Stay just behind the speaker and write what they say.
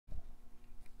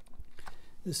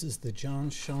This is the John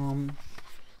Schaum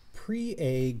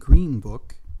Pre-A Green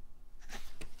Book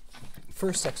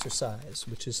first exercise,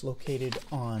 which is located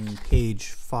on page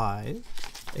 5,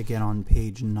 again on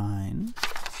page 9,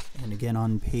 and again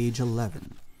on page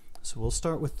 11. So we'll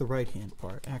start with the right-hand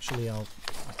part. Actually, I'll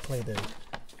play the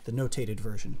notated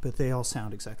version, but they all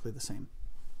sound exactly the same.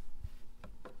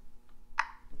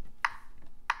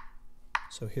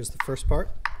 So here's the first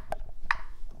part.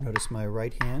 Notice my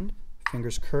right hand,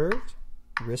 fingers curved,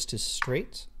 wrist is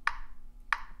straight.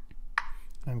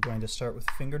 I'm going to start with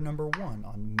finger number 1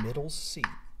 on middle C.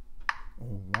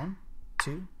 1,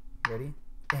 2, ready,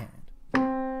 and.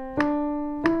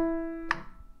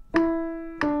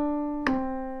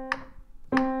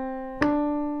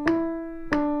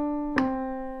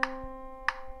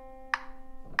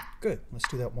 Good. Let's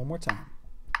do that one more time.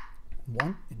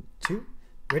 1 and 2,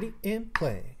 ready, and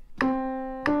play.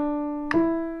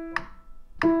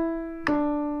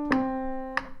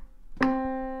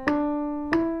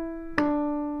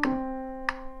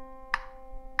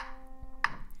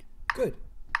 Good.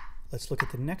 Let's look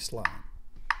at the next line.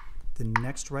 The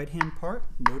next right-hand part,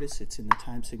 notice it's in the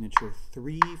time signature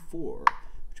 3-4,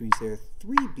 which means there are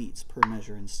 3 beats per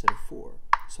measure instead of 4.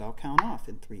 So I'll count off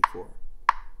in 3-4.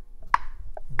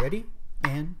 Ready,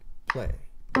 and play.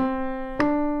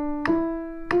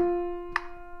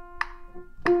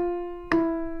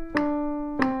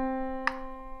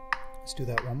 Let's do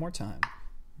that one more time.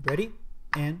 Ready,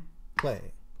 and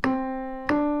play.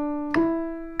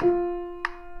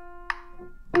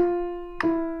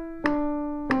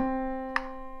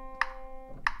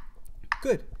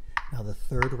 Good. Now the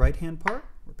third right-hand part,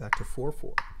 we're back to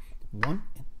 4-4. 1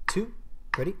 and 2,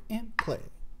 ready, and play.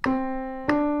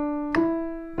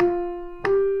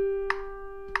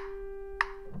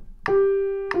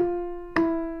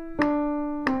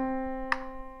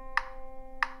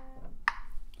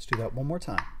 Let's do that one more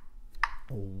time.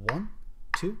 1,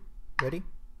 2, ready,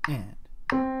 and.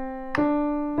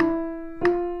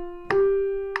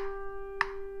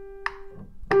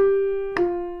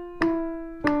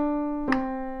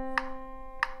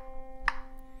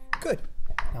 Good.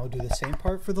 Now we'll do the same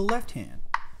part for the left hand.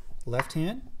 Left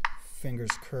hand, fingers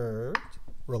curved,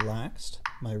 relaxed.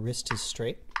 My wrist is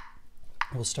straight.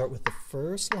 We'll start with the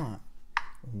first line.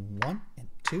 1 and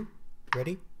 2,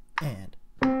 ready, and.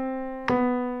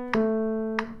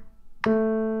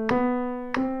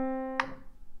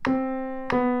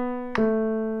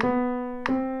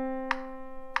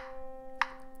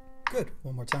 Good.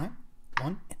 One more time.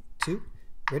 1 and 2,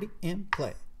 ready, and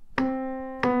play.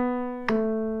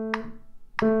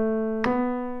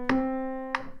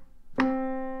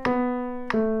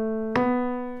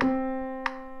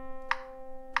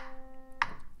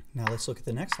 Now let's look at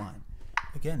the next line.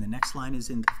 Again, the next line is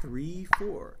in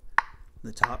 3-4.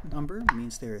 The top number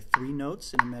means there are 3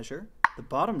 notes in a measure. The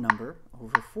bottom number,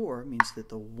 over 4, means that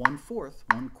the 1/4,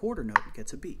 1/4 note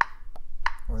gets a beat.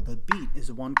 Or the beat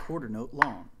is 1/4 note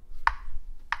long.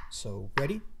 So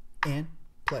ready, and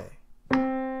play.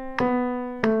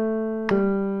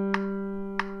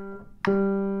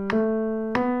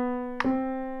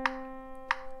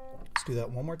 Let's do that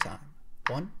one more time.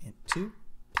 1 and 2,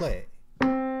 play.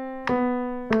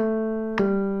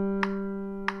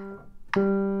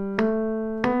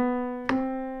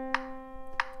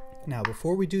 Now,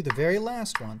 before we do the very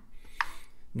last one,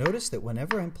 notice that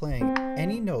whenever I'm playing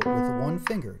any note with one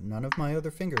finger, none of my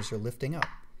other fingers are lifting up.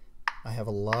 I have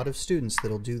a lot of students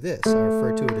that'll do this. I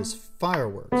refer to it as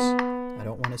fireworks. I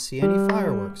don't want to see any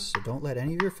fireworks, so don't let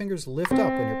any of your fingers lift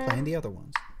up when you're playing the other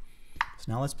ones.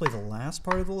 So now let's play the last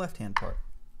part of the left-hand part.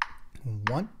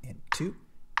 1 and 2,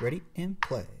 ready, and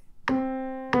play.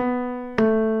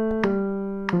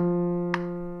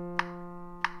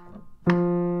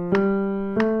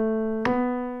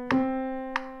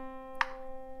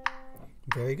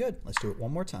 Very good. Let's do it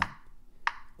one more time.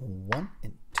 1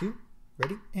 and 2,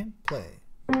 ready, and play.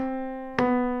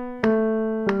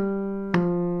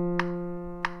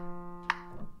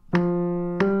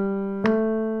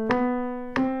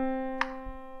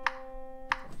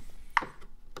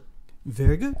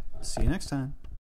 Very good. See you next time.